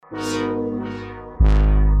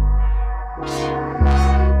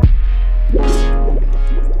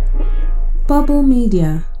Bubble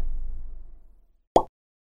Media.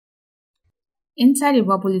 Inside a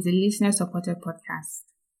Bubble is a listener-supported podcast.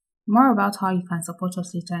 More about how you can support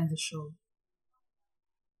us later in the show.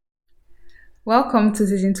 Welcome to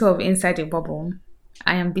Season 2 of Inside a Bubble.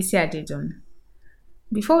 I am Bisi Adedun.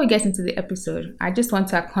 Before we get into the episode, I just want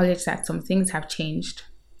to acknowledge that some things have changed.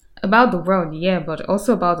 About the world, yeah, but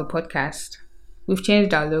also about the podcast. We've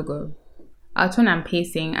changed our logo. Our tone and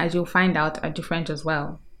pacing, as you'll find out, are different as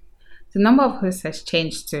well. The number of hosts has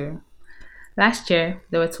changed too. Last year,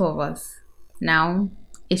 there were 2 of us. Now,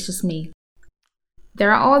 it's just me.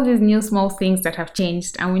 There are all these new small things that have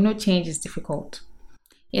changed, and we know change is difficult.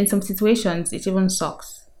 In some situations, it even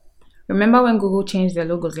sucks. Remember when Google changed their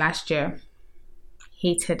logos last year?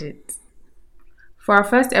 Hated it. For our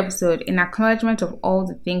first episode, in acknowledgement of all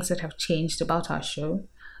the things that have changed about our show,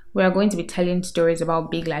 we are going to be telling stories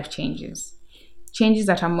about big life changes. Changes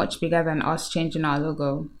that are much bigger than us changing our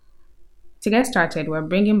logo. To get started, we're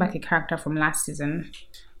bringing back a character from last season,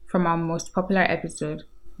 from our most popular episode,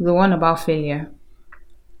 the one about failure.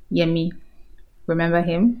 Yemi. Remember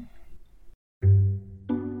him?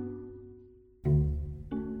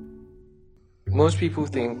 Most people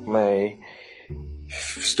think my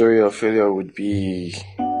story of failure would be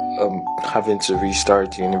having to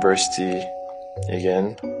restart university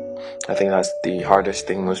again. I think that's the hardest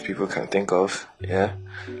thing most people can think of. Yeah.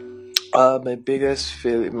 My biggest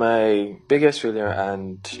failure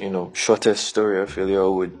and shortest story of failure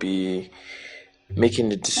would be making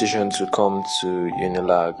the decision to come to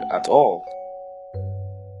Unilag at all.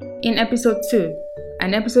 In episode 2,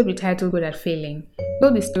 an episode we titled Good at Failing,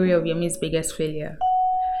 told the story of Yemi's biggest failure.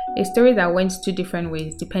 A story that went 2 different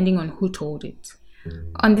ways depending on who told it.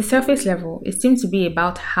 On the surface level, it seemed to be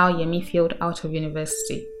about how Yemi failed out of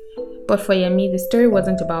university. But for Yemi, the story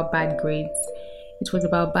wasn't about bad grades. It was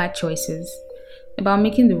about bad choices, about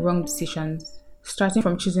making the wrong decisions, starting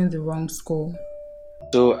from choosing the wrong school.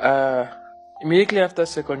 So, immediately after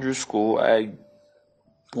secondary school, I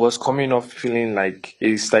was coming off feeling like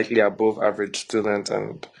a slightly above average student,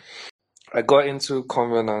 and I got into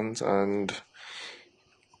Covenant, and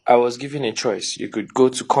I was given a choice. You could go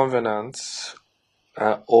to Covenant,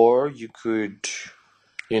 or you could,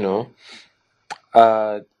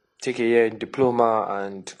 take a year in diploma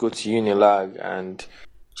and go to Unilag. And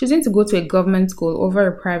choosing to go to a government school over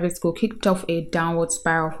a private school kicked off a downward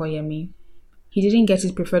spiral for Yemi. He didn't get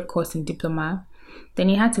his preferred course in diploma, then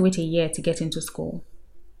he had to wait a year to get into school.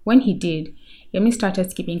 When he did, Yemi started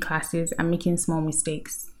skipping classes and making small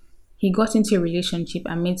mistakes. He got into a relationship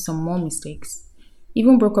and made some more mistakes.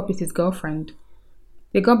 Even broke up with his girlfriend.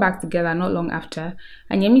 They got back together not long after,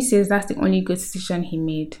 and Yemi says that's the only good decision he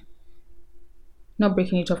made. Not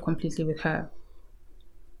breaking it off completely with her.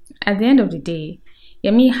 At the end of the day,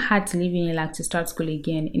 Yemi had to leave Unilag to start school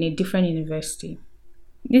again in a different university.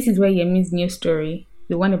 This is where Yemi's new story,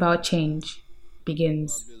 the one about change,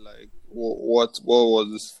 begins. Like, what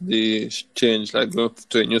was the change like going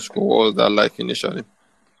to a new school? What was that like initially?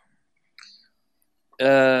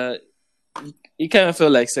 It kind of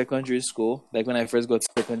felt like secondary school. Like when I first got to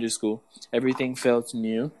secondary school, everything felt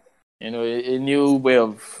new. A new way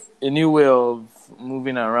of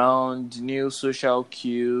moving around, new social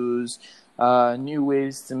cues, new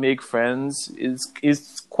ways to make friends.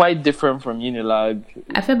 It's quite different from Unilag.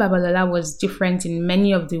 Afe Babalola was different in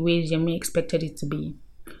many of the ways Yemi expected it to be.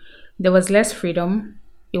 There was less freedom.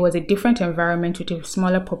 It was a different environment with a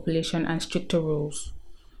smaller population and stricter rules.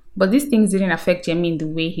 But these things didn't affect Yemi in the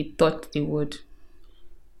way he thought they would.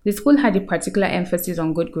 The school had a particular emphasis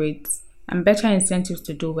on good grades and better incentives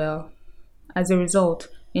to do well. As a result,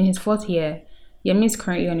 in his 4th year, Yemi is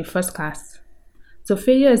currently on the first class. So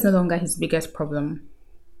failure is no longer his biggest problem.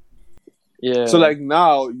 Yeah. So like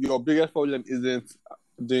now, your biggest problem isn't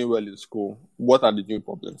doing well in school. What are the new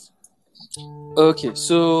problems? Okay,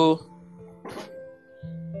 so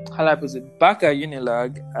how I put it, back at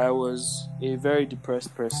Unilag, I was a very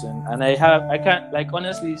depressed person, and I can't, like,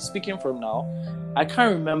 honestly speaking from now, I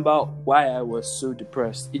can't remember why I was so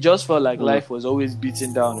depressed. It just felt like life was always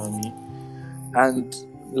beating down on me, and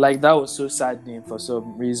like that was so saddening for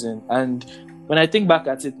some reason. And when I think back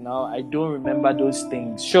at it now, I don't remember those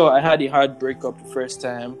things. Sure, I had a hard breakup the first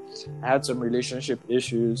time, I had some relationship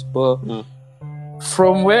issues, but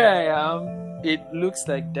from where I am, it looks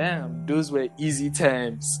like, damn, those were easy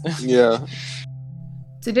times. Yeah.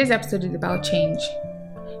 Today's episode is about change.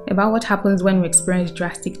 About what happens when we experience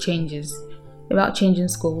drastic changes. About changing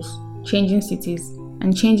schools, changing cities,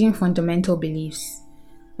 and changing fundamental beliefs.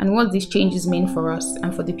 And what these changes mean for us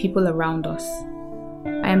and for the people around us.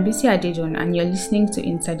 I am Bisi Adejon, and you're listening to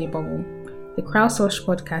Inside the Bubble, the crowdsourced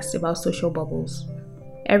podcast about social bubbles.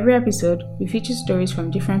 Every episode, we feature stories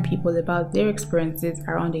from different people about their experiences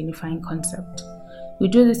around the unifying concept. We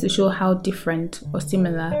do this to show how different or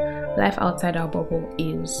similar life outside our bubble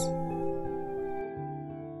is.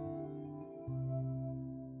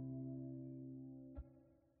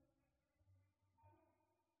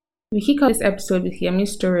 We kick off this episode with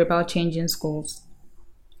Yemi's story about changing schools.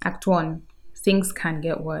 Act 1. Things can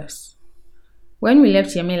get worse. When we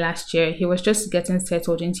left Yemi last year, he was just getting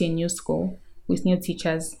settled into a new school, with new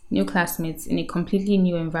teachers, new classmates, in a completely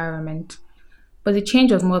new environment. But the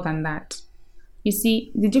change was more than that. You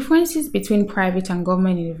see, the differences between private and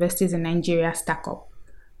government universities in Nigeria stack up.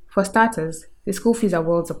 For starters, the school fees are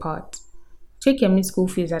worlds apart. Take Yemi's school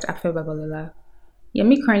fees at Afe Babalola.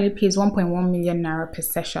 Yemi currently pays 1.1 million naira per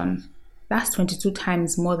session. That's 22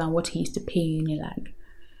 times more than what he used to pay in Unilag.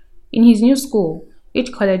 In his new school,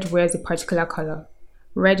 each college wears a particular color.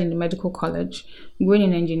 Red in the medical college, green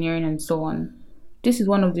in engineering, and so on. This is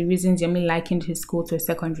one of the reasons Yemi likened his school to a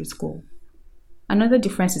secondary school. Another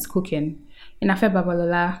difference is cooking. In Afe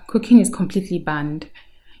Babalola, cooking is completely banned.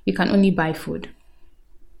 You can only buy food.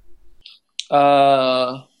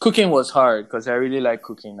 Cooking was hard because I really like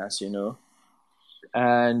cooking, as you know.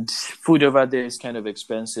 And food over there is kind of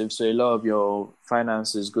expensive, so a lot of your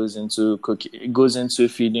finances goes into cooking. It goes into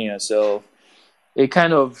feeding yourself. It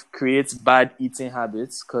kind of creates bad eating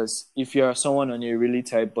habits because if you're someone on a really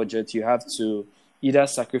tight budget, you have to either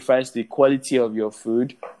sacrifice the quality of your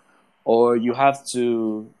food or you have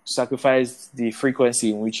to sacrifice the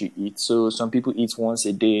frequency in which you eat. So some people eat once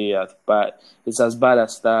a day, but it's as bad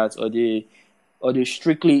as that, or they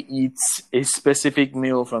strictly eat a specific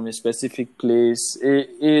meal from a specific place.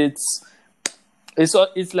 It's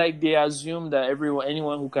like they assume that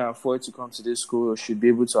anyone who can afford to come to this school should be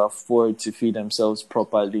able to afford to feed themselves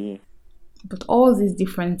properly. But all these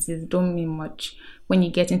differences don't mean much when you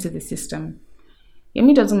get into the system.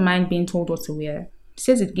 Yemi doesn't mind being told what to wear. He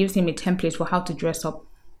says it gives him a template for how to dress up.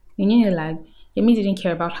 In Unilag, Yemi didn't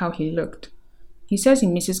care about how he looked. He says he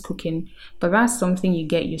misses cooking, but that's something you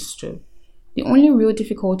get used to. The only real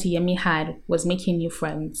difficulty Yemi had was making new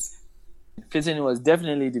friends. Fitting was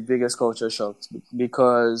definitely the biggest culture shock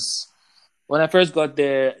because when I first got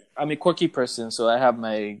there, I'm a quirky person, so I have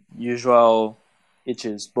my usual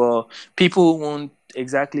itches, but people won't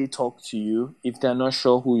exactly talk to you if they're not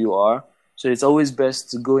sure who you are. So it's always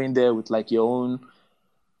best to go in there with like your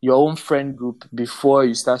own friend group before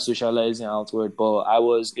you start socializing outward. But I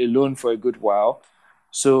was alone for a good while.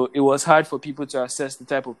 So it was hard for people to assess the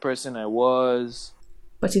type of person I was.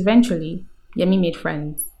 But eventually, Yemi made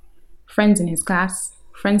friends. Friends in his class,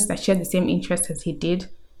 friends that shared the same interests as he did,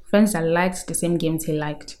 friends that liked the same games he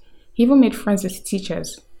liked. He even made friends with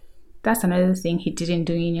teachers. That's another thing he didn't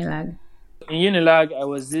do in Unilag. In Unilag, I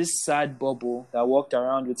was this sad bubble that walked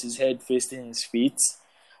around with his head facing his feet.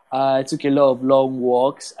 I took a lot of long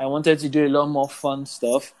walks. I wanted to do a lot more fun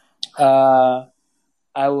stuff.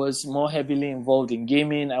 I was more heavily involved in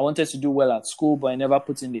gaming. I wanted to do well at school, but I never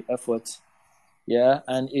put in the effort. Yeah,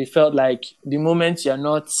 and it felt like the moment you're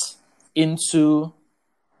not into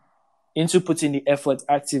putting the effort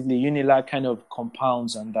actively, Unilag kind of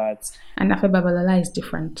compounds on that. And Afe Babalola is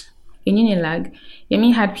different. In Unilag,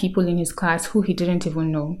 Yemi had people in his class who he didn't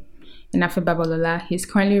even know. In Afe Babalola, he's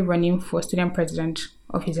currently running for student president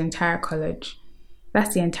of his entire college.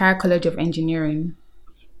 That's the entire College of Engineering.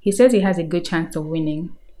 He says he has a good chance of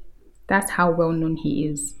winning. That's how well known he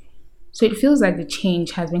is. So it feels like the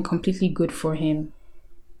change has been completely good for him.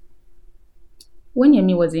 When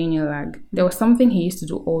Yemi was in Unilag, there was something he used to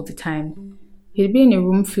do all the time. He'd be in a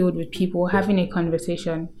room filled with people having a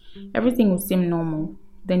conversation. Everything would seem normal.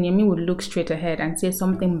 Then Yemi would look straight ahead and say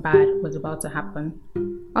something bad was about to happen.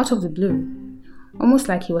 Out of the blue. Almost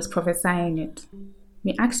like he was prophesying it.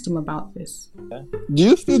 We asked him about this. Do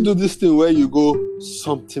you still do this thing where you go,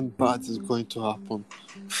 something bad is going to happen?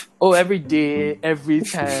 Oh, every day, every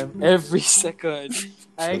time, every second.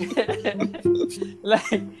 I did it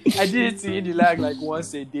to Unilag like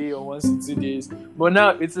once a day or once in 2 days. But now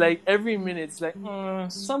it's like every minute it's like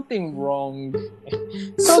something wrong.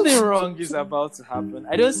 Something wrong is about to happen.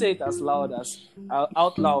 I don't say it out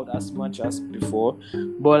loud as much as before,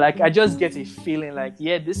 but like I just get a feeling like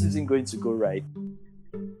this isn't going to go right.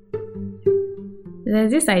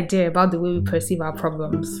 There's this idea about the way we perceive our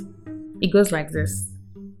problems. It goes like this.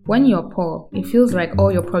 When you're poor, it feels like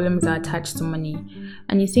all your problems are attached to money,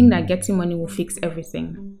 and you think that getting money will fix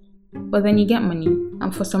everything. But then you get money,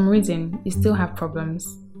 and for some reason, you still have problems.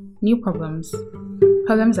 New problems.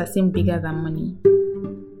 Problems that seem bigger than money.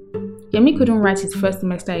 Yemi couldn't write his first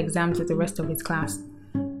semester exams with the rest of his class.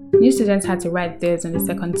 New students had to write theirs in the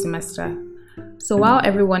second semester. So while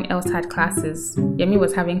everyone else had classes, Yemi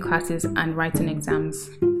was having classes and writing exams.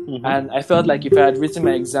 And I felt like if I had written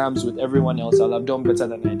my exams with everyone else, I'll have done better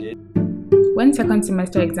than I did. When second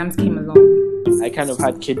semester exams came along, I kind of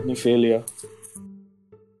had kidney failure.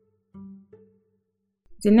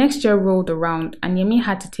 The next year rolled around and Yemi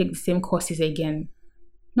had to take the same courses again.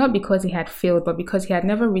 Not because he had failed, but because he had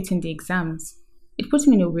never written the exams. It put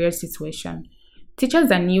him in a weird situation. Teachers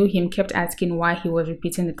that knew him kept asking why he was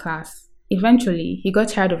repeating the class. Eventually, he got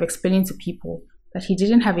tired of explaining to people that he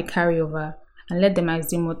didn't have a carryover and let them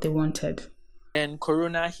assume what they wanted. And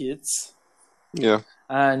Corona hit. Yeah.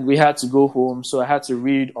 And we had to go home, so I had to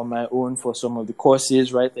read on my own for some of the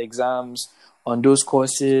courses, write the exams on those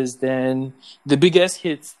courses. Then the biggest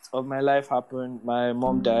hit of my life happened. My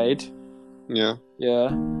mom died. Yeah. Yeah.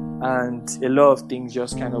 And a lot of things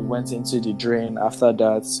just kind of went into the drain after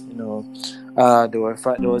that.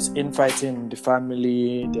 There was infighting in the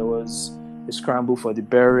family. There was a scramble for the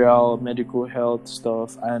burial, medical health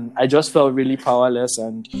stuff. And I just felt really powerless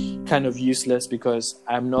and kind of useless because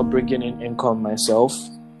I'm not bringing in income myself.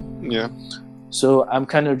 Yeah. So I'm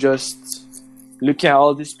kind of just looking at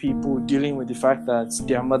all these people dealing with the fact that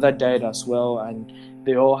their mother died as well and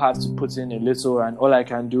they all have to put in a little, and all I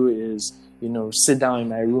can do is, sit down in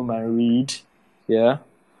my room and read. Yeah.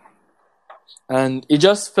 And it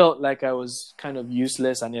just felt like I was kind of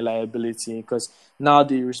useless and a liability because now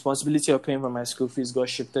the responsibility of paying for my school fees got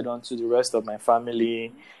shifted onto the rest of my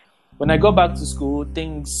family. When I got back to school,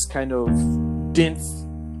 things kind of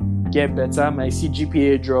didn't get better. My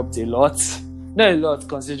CGPA dropped a lot. Not a lot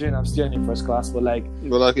considering I'm still in first class, but like a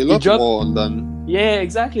lot more than... Yeah,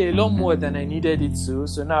 exactly. A lot more than I needed it to.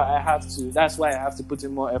 So now that's why I have to put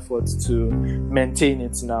in more effort to maintain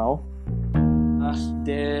it now.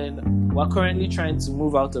 Then we're currently trying to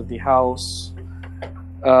move out of the house.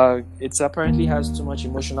 It apparently has too much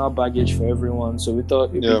emotional baggage for everyone, so we thought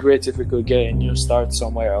it'd be great if we could get a new start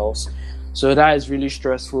somewhere else. So that is really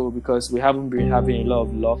stressful because we haven't been having a lot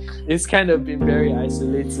of luck. It's kind of been very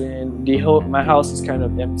isolating. My house is kind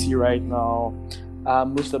of empty right now.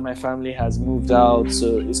 Most of my family has moved out,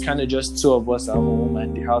 so it's kind of just two of us at home,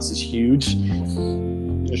 and the house is huge.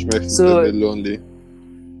 Which makes it a bit lonely.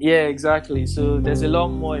 Yeah, exactly. So there's a lot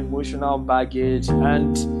more emotional baggage,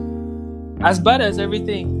 and as bad as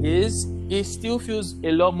everything is, it still feels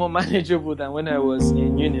a lot more manageable than when I was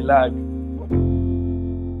in Unilag.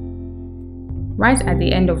 Right at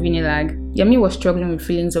the end of Unilag, Yemi was struggling with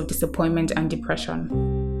feelings of disappointment and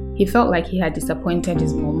depression. He felt like he had disappointed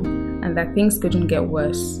his mom and that things couldn't get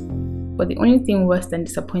worse. But the only thing worse than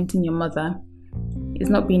disappointing your mother is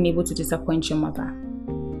not being able to disappoint your mother.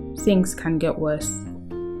 Things can get worse.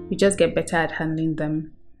 You just get better at handling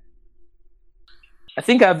them. I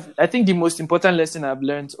think the most important lesson I've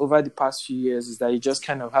learned over the past few years is that you just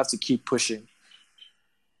kind of have to keep pushing.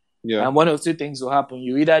 Yeah. And one of two things will happen.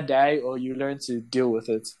 You either die or you learn to deal with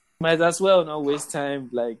it. Might as well not waste time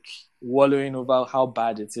like wallowing over how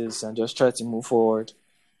bad it is and just try to move forward.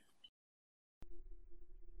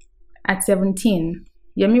 At 17,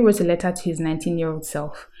 Yemi wrote a letter to his 19-year-old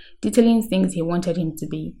self, detailing things he wanted him to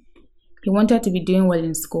be. He wanted to be doing well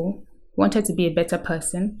in school, wanted to be a better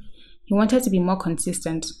person, he wanted to be more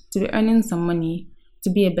consistent, to be earning some money,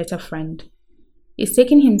 to be a better friend. It's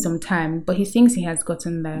taken him some time, but he thinks he has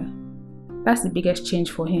gotten there. That's the biggest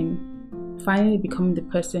change for him, finally becoming the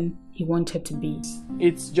person he wanted to be.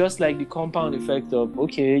 It's just like the compound effect of,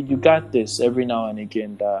 okay, you got this every now and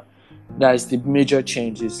again. That is the major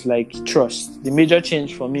change. It's like trust. The major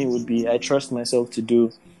change for me would be I trust myself to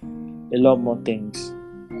do a lot more things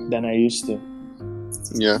than I used to.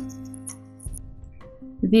 Yeah.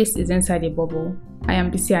 This is Inside a Bubble. I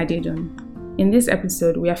am Bisi Adedun. In this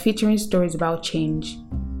episode, we are featuring stories about change.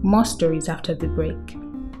 More stories after the break.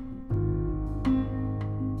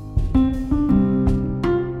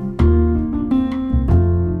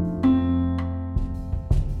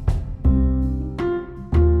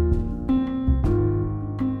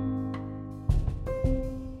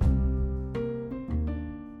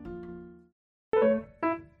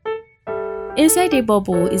 Inside a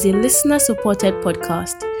Bubble is a listener-supported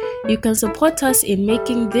podcast. You can support us in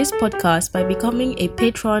making this podcast by becoming a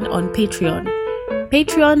patron on Patreon.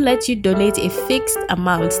 Patreon lets you donate a fixed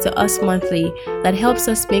amount to us monthly that helps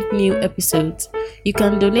us make new episodes. You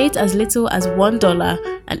can donate as little as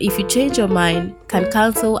 $1, and if you change your mind, can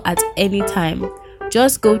cancel at any time.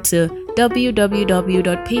 Just go to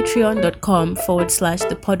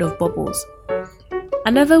www.patreon.com/thepodofbubbles.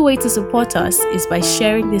 Another way to support us is by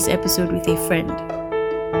sharing this episode with a friend.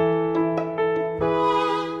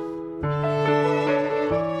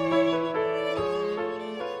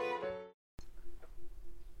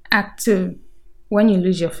 Act 2. When you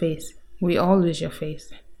lose your faith, we all lose your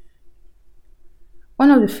faith.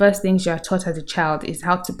 One of the first things you are taught as a child is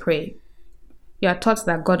how to pray. You are taught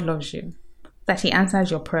that God loves you, that He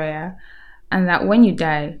answers your prayer, and that when you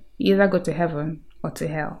die, you either go to heaven or to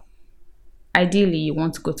hell. Ideally, you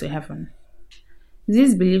want to go to heaven.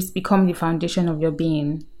 These beliefs become the foundation of your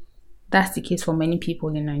being. That's the case for many people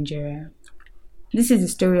in Nigeria. This is the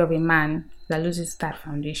story of a man that loses that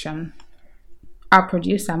foundation. Our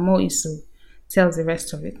producer, Mo Isu, tells the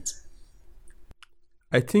rest of it.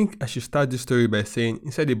 I think I should start this story by saying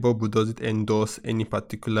Inside the Bubble doesn't endorse any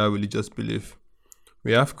particular religious belief.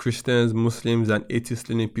 We have Christians, Muslims, and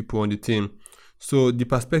atheist-leaning people on the team. So the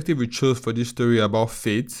perspective we chose for this story about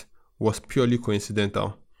faith was purely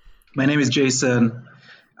coincidental. My name is Jason.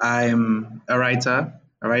 I'm a writer.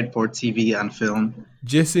 I write for TV and film.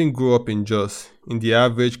 Jason grew up in Jos, in the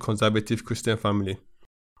average conservative Christian family.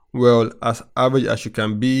 Well, as average as you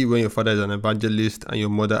can be when your father is an evangelist and your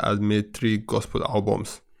mother has made 3 gospel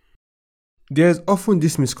albums. There's often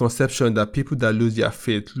this misconception that people that lose their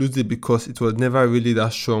faith lose it because it was never really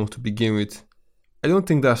that strong to begin with. I don't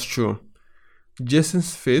think that's true.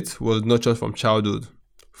 Jason's faith was nurtured from childhood.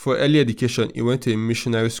 For early education, he went to a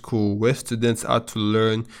missionary school where students had to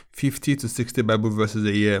learn 50 to 60 Bible verses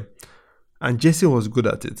a year. And Jason was good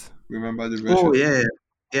at it. Remember the version? Oh, yeah.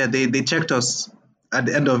 Yeah, they checked us at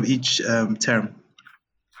the end of each term.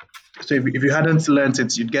 So if you hadn't learned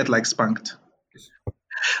it, you'd get like spanked.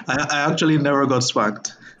 I actually never got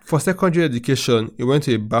spanked. For secondary education, he went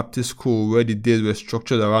to a Baptist school where the days were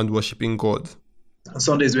structured around worshiping God. On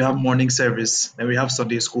Sundays, we have morning service, then we have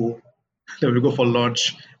Sunday school, then we go for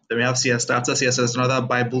lunch, then we have siesta. After siesta, there's another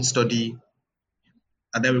Bible study,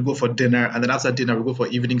 and then we go for dinner, and then after dinner, we go for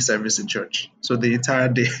evening service in church. So the entire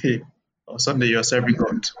day on Sunday, you're serving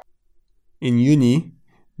God. In uni,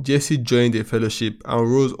 Jesse joined a fellowship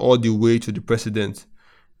and rose all the way to the president,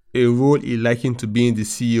 a role he likened to being the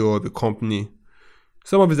CEO of a company.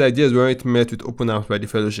 Some of his ideas weren't met with open arms by the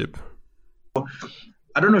fellowship.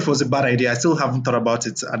 I don't know if it was a bad idea. I still haven't thought about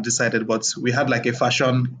it and decided, but we had like a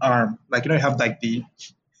fashion arm. Like, you have like the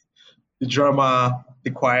drama,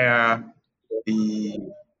 the choir,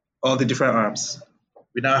 all the different arms.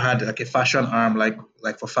 We now had like a fashion arm, like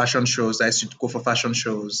for fashion shows. I used to go for fashion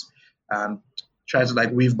shows and try to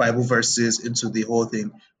like weave Bible verses into the whole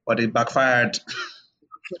thing, but it backfired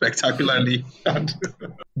spectacularly.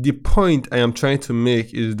 The point I am trying to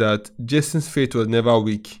make is that Jason's faith was never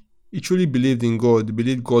weak. He truly believed in God,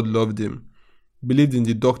 believed God loved him, believed in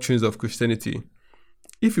the doctrines of Christianity.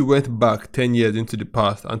 If he went back 10 years into the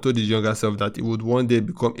past and told his younger self that he would one day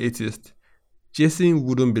become atheist, Jason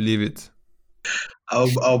wouldn't believe it.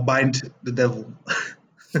 I'll bind the devil.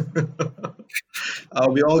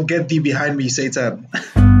 I'll be all, get thee behind me, Satan.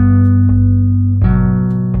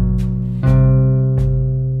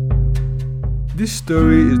 This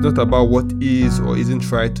story is not about what is or isn't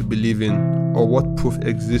right to believe in, or what proof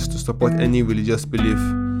exists to support any religious belief.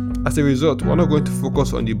 As a result, we're not going to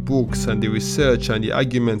focus on the books and the research and the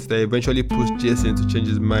arguments that eventually pushed Jason to change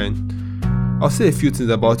his mind. I'll say a few things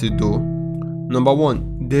about it though. Number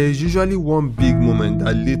 1, there is usually one big moment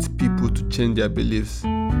that leads people to change their beliefs.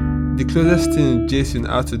 The closest thing Jason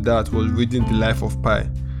had to that was reading The Life of Pi,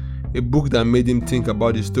 a book that made him think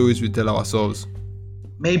about the stories we tell ourselves.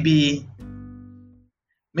 Maybe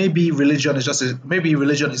religion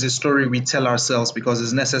is a story we tell ourselves because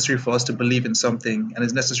it's necessary for us to believe in something, and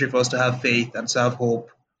it's necessary for us to have faith and to have hope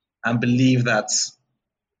and believe that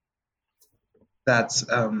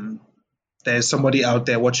there's somebody out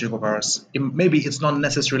there watching over us. Maybe it's not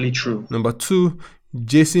necessarily true. Number 2,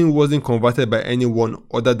 Jason wasn't converted by anyone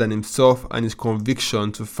other than himself and his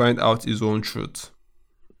conviction to find out his own truth.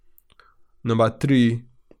 Number 3,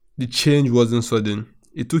 the change wasn't sudden.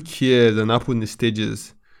 It took years and happened in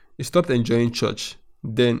stages. He stopped enjoying church,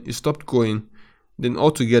 then he stopped going, then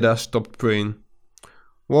altogether stopped praying.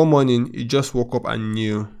 One morning, he just woke up and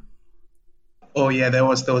knew. Oh yeah, there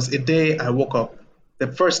was a day I woke up.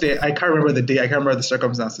 The first day, I can't remember the day, I can't remember the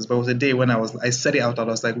circumstances, but it was a day when I said it out loud.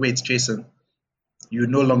 I was like, wait, Jason, you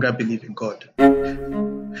no longer believe in God.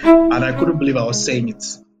 And I couldn't believe I was saying it.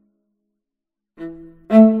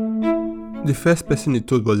 The first person he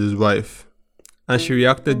told was his wife, and she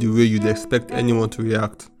reacted the way you'd expect anyone to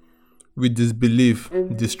react, with disbelief,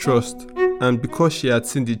 distrust, and because she had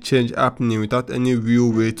seen the change happening without any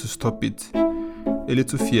real way to stop it, a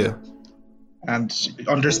little fear. And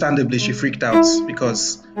understandably, she freaked out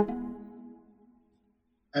because,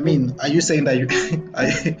 I mean, are you saying that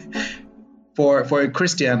for a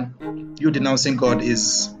Christian, you denouncing God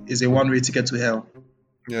is a one-way ticket to hell?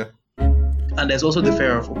 Yeah. And there's also the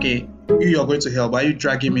fear of, okay, you're going to hell, but are you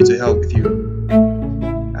dragging me to hell with you?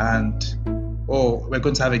 And, oh, we're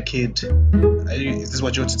going to have a kid. Is this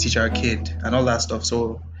what you want to teach our kid? And all that stuff.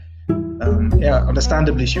 So,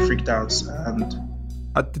 understandably, she freaked out. And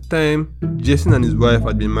at the time, Jason and his wife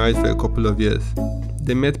had been married for a couple of years.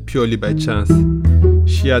 They met purely by chance.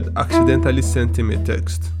 She had accidentally sent him a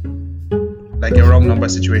text. Like a wrong number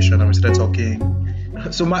situation, and we started talking.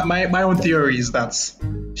 So my own theory is that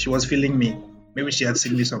she was feeling me. Maybe she had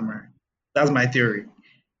seen me somewhere. That's my theory.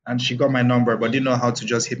 And she got my number, but didn't know how to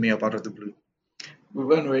just hit me up out of the blue.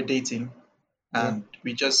 When we were dating, and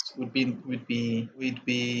we just would be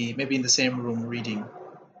maybe in the same room reading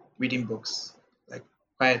books, like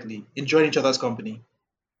quietly, enjoying each other's company,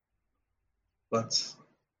 but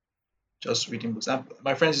just reading books. And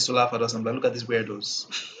my friends used to laugh at us and be like, look at these weirdos.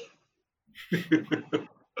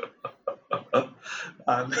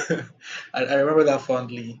 And I remember that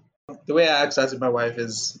fondly. The way I asked my wife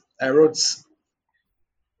is I wrote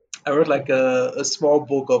like a small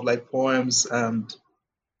book of like poems and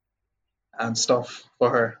stuff for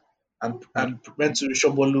her, and went to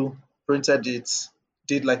Shobolu, printed it,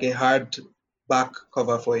 did like a hard back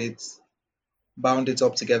cover for it, bound it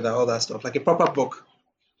up together, all that stuff, like a proper book.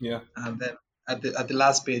 Yeah. And then at the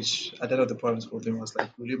last page, at the end of the poems, whole thing was like,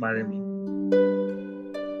 "Will you marry me?"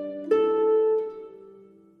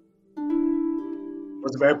 It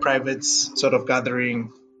was a very private sort of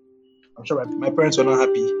gathering. I'm sure my parents were not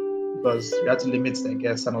happy because we had to limit their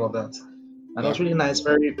guests and all of that. And it was really nice,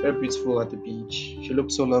 very, very beautiful at the beach. She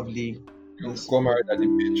looked so lovely. You got married at the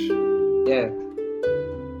beach. Yeah.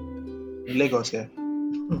 In Lagos, yeah.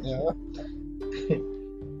 Yeah.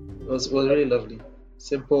 It was really lovely.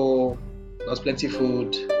 Simple. There was plenty of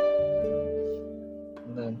food.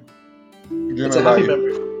 And then it's a happy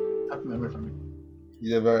memory. Happy memory for me.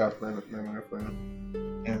 Yeah, very happy memory for you.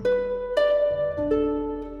 Yeah.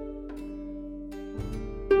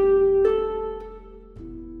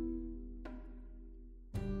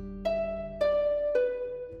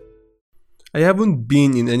 I haven't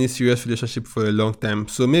been in any serious relationship for a long time,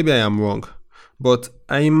 so maybe I am wrong. But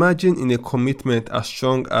I imagine in a commitment as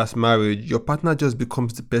strong as marriage, your partner just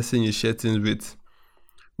becomes the person you share things with.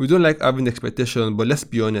 We don't like having expectations, but let's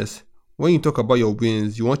be honest. When you talk about your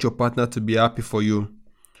wins, you want your partner to be happy for you.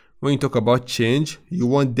 When you talk about change, you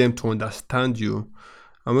want them to understand you.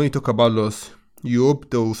 And when you talk about loss, you hope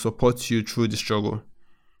they will support you through the struggle.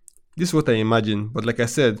 This is what I imagine, but like I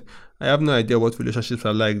said, I have no idea what relationships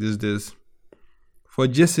are like these days. For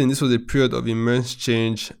Jason, this was a period of immense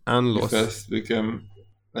change and loss. It first became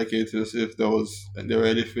like it as if there was the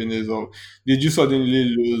early phase of. Did you suddenly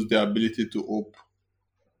lose the ability to hope?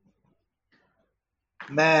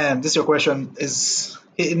 Man, this your question is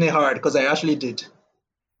hitting me hard because I actually did.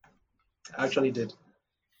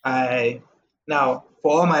 Now,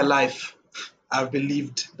 for all my life, I've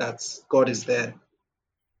believed that God is there.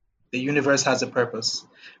 The universe has a purpose.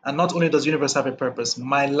 And not only does the universe have a purpose,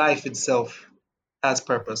 my life itself has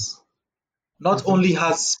purpose. Not only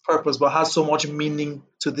has purpose, but has so much meaning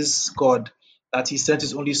to this God that he sent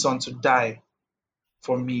his only son to die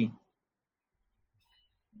for me.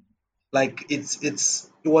 Like it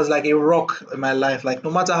was like a rock in my life. Like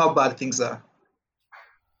no matter how bad things are,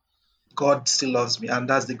 God still loves me, and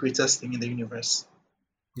that's the greatest thing in the universe.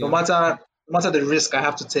 No matter the risk I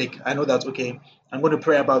have to take, I know that okay, I'm going to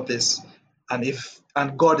pray about this,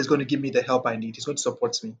 and God is going to give me the help I need. He's going to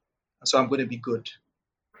support me, and so I'm going to be good.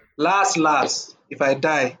 Last, if I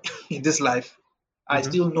die in this life, I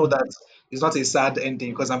still know that it's not a sad ending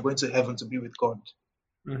because I'm going to heaven to be with God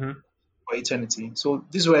for eternity. So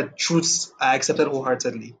these were truths I accepted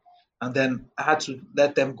wholeheartedly, and then I had to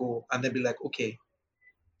let them go and then be like, okay.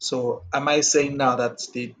 So am I saying now that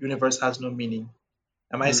the universe has no meaning?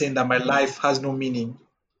 Am I saying that my life has no meaning?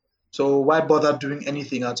 So why bother doing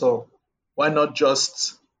anything at all? Why not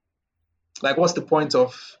just like what's the point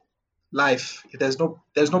of life if there's no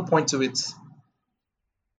point to it?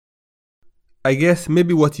 I guess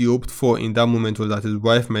maybe what he hoped for in that moment was that his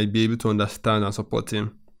wife might be able to understand and support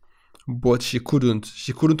him. But she couldn't.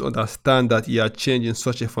 She couldn't understand that he had changed in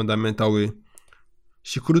such a fundamental way.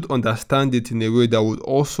 She couldn't understand it in a way that would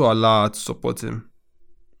also allow her to support him.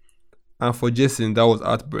 And for Jason, that was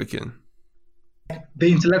heartbreaking.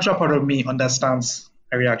 The intellectual part of me understands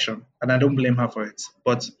her reaction, and I don't blame her for it.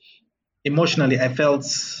 But emotionally, I felt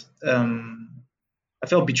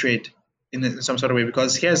betrayed in some sort of way,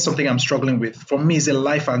 because here's something I'm struggling with. For me, it's a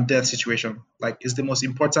life and death situation. Like, it's the most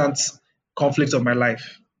important conflict of my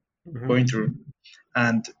life going through,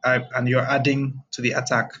 and you're adding to the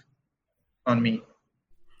attack on me.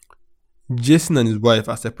 Jason and his wife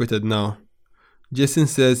are separated now. Jason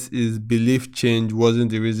says his belief change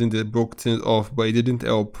wasn't the reason they broke things off, but it didn't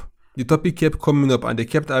help. The topic kept coming up and they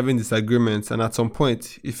kept having disagreements, and at some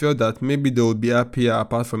point, he felt that maybe they would be happier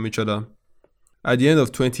apart from each other. At the end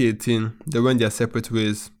of 2018, they went their separate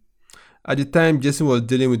ways. At the time, Jason was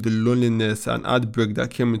dealing with the loneliness and heartbreak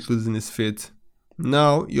that came with losing his faith.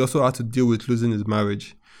 Now, he also had to deal with losing his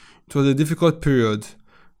marriage. It was a difficult period,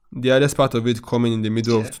 the hardest part of it coming in the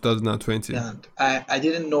middle of 2020. And I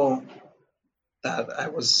didn't know that I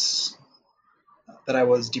was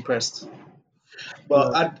depressed.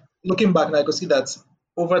 But looking back, I could see that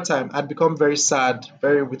over time I'd become very sad,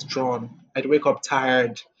 very withdrawn. I'd wake up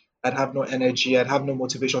tired. I'd have no energy. I'd have no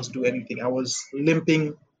motivation to do anything. I was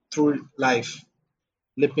limping through life,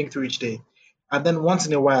 limping through each day. And then once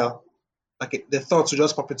in a while, the thoughts would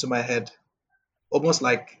just pop into my head, almost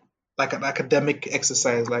like an academic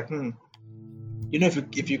exercise.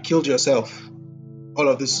 If you killed yourself, all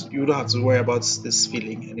of this, you don't have to worry about this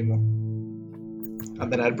feeling anymore.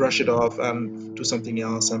 And then I'd brush it off and do something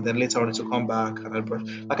else, and then later on it would come back, and I'd brush.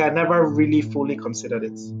 I never really fully considered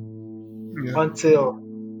it until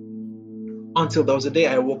there was a day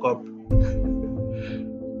I woke up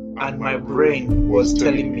and my brain was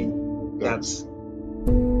telling me that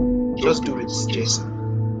just do it, Jason.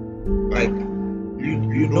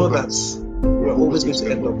 You know that we're always going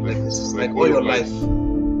to end up like this. Like all your life,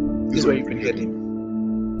 this is where you've been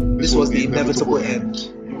heading. This was the inevitable end.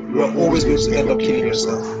 You're always going to end up killing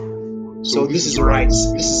yourself. So this is right.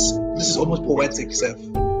 This is almost poetic, Seth.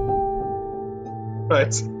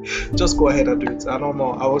 Right? Just go ahead and do it. I don't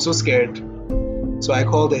know. I was so scared. So I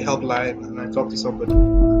called the helpline and I talked to somebody.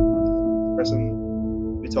 The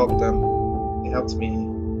person, we talked and they helped me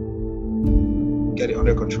get it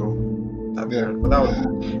under control. But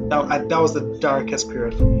that was the darkest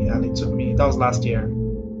period for me, and that was last year.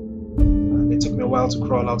 And it took me a while to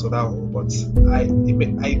crawl out of that hole, but I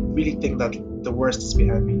really think that the worst is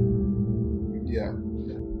behind me. Yeah.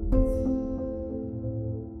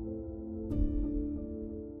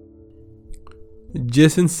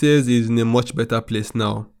 Jason says he's in a much better place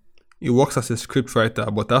now. He works as a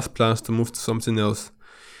scriptwriter but has plans to move to something else.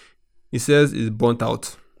 He says he's burnt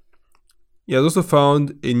out. He has also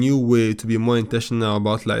found a new way to be more intentional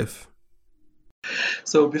about life.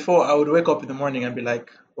 So before, I would wake up in the morning and be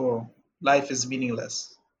like, oh, life is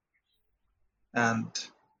meaningless. And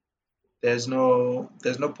there's no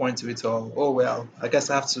point to it all. Oh, well, I guess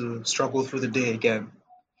I have to struggle through the day again.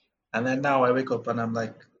 And then now I wake up and I'm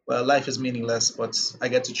like, well, life is meaningless, but I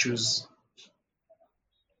get to choose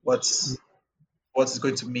what it's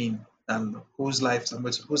going to mean and whose life I'm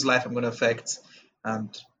going to affect,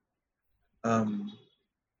 and how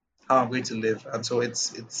I'm going to live. And so it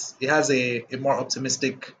has a more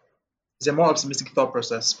optimistic thought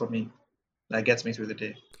process for me that gets me through the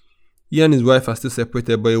day. He and his wife are still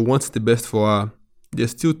separated, but he wants the best for her. They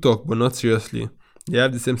still talk, but not seriously. They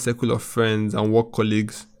have the same circle of friends and work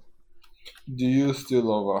colleagues. Do you still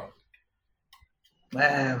love her?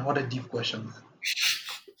 Man, what a deep question.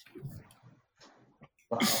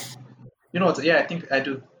 Wow. You know what? Yeah, I think I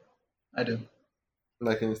do.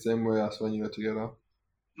 Like in the same way as when you were together?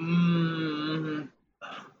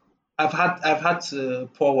 I've had to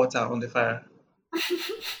pour water on the fire.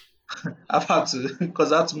 I've had to,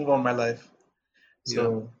 because I had to move on my life.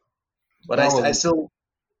 So, but I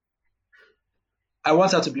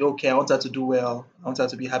want her to be okay. I want her to do well. I want her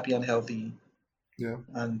to be happy and healthy. Yeah.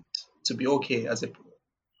 And to be okay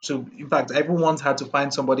so in fact, I even want her to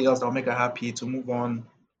find somebody else that will make her happy, to move on,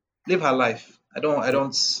 live her life. I'm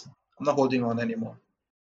not holding on anymore.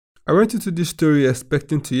 I went into this story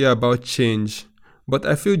expecting to hear about change, but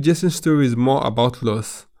I feel Jason's story is more about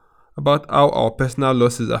loss, about how our personal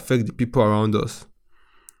losses affect the people around us.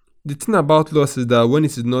 The thing about loss is that when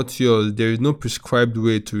it is not yours, there is no prescribed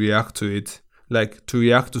way to react to it, like to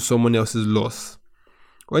react to someone else's loss.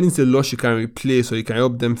 When it's a loss you can replace or you can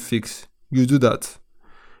help them fix, you do that.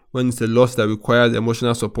 When it's a loss that requires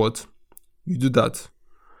emotional support, you do that.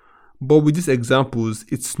 But with these examples,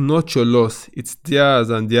 it's not your loss, it's theirs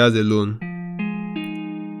and theirs alone.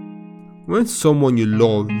 When someone you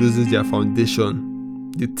love loses their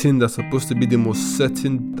foundation, the thing that's supposed to be the most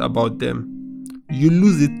certain about them, you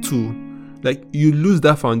lose it too. Like, you lose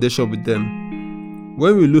that foundation with them.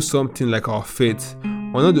 When we lose something like our faith,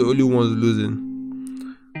 we're not the only ones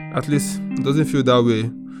losing. At least, it doesn't feel that way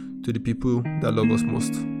to the people that love us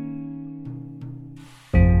most.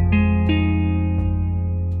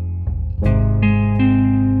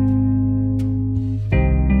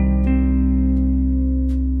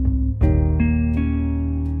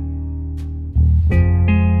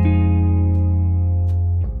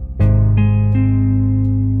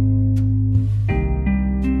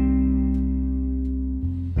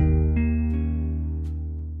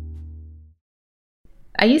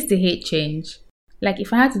 I used to hate change. Like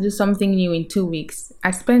if I had to do something new in 2 weeks,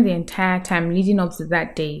 I'd spend the entire time leading up to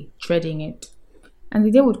that day dreading it. And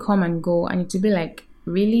the day would come and go and it would be like,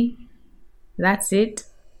 really? That's it?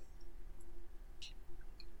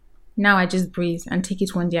 Now I just breathe and take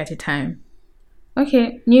it one day at a time.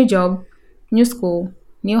 Okay, new job, new school,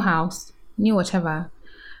 new house, new whatever.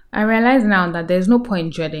 I realize now that there's no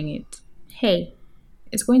point dreading it. Hey,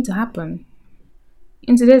 it's going to happen.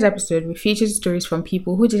 In today's episode, we featured stories from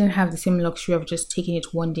people who didn't have the same luxury of just taking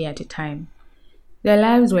it one day at a time. Their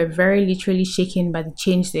lives were very literally shaken by the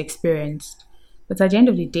change they experienced. But at the end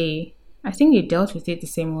of the day, I think they dealt with it the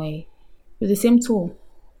same way, with the same tool,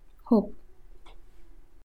 hope.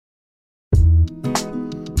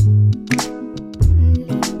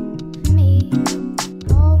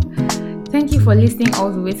 Thank you for listening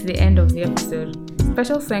all the way to the end of the episode.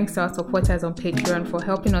 Special thanks to our supporters on Patreon for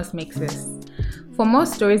helping us make this. For more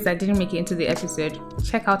stories that didn't make it into the episode,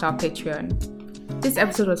 check out our Patreon. This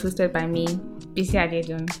episode was hosted by me, Bisi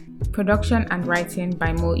Adedun. Production and writing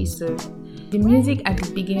by Mo Iso. The music at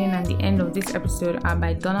the beginning and the end of this episode are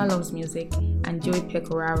by Donna Loves Music and Joey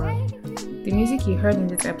Pecoraro. The music you heard in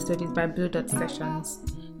this episode is by Blue Dot Sessions.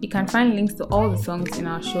 You can find links to all the songs in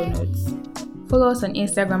our show notes. Follow us on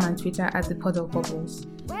Instagram and Twitter at The Pod of Bubbles.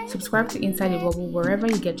 Subscribe to Inside the Bubble wherever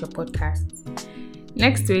you get your podcasts.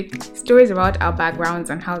 Next week, stories about our backgrounds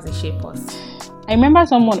and how they shape us. I remember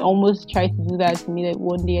someone almost tried to do that to me like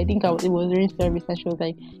one day. I think it was during service and she was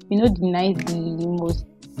like,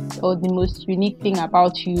 the most unique thing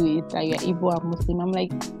about you is that you're Igbo and Muslim. I'm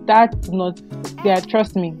like, that's not,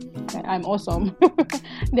 trust me, I'm awesome.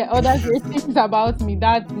 There are other great things about me.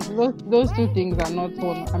 Those two things are not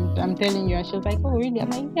one. I'm telling you. And she was like, oh really? I'm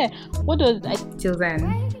like, yeah. What does I? Till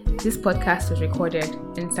then, this podcast was recorded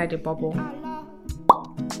inside a bubble.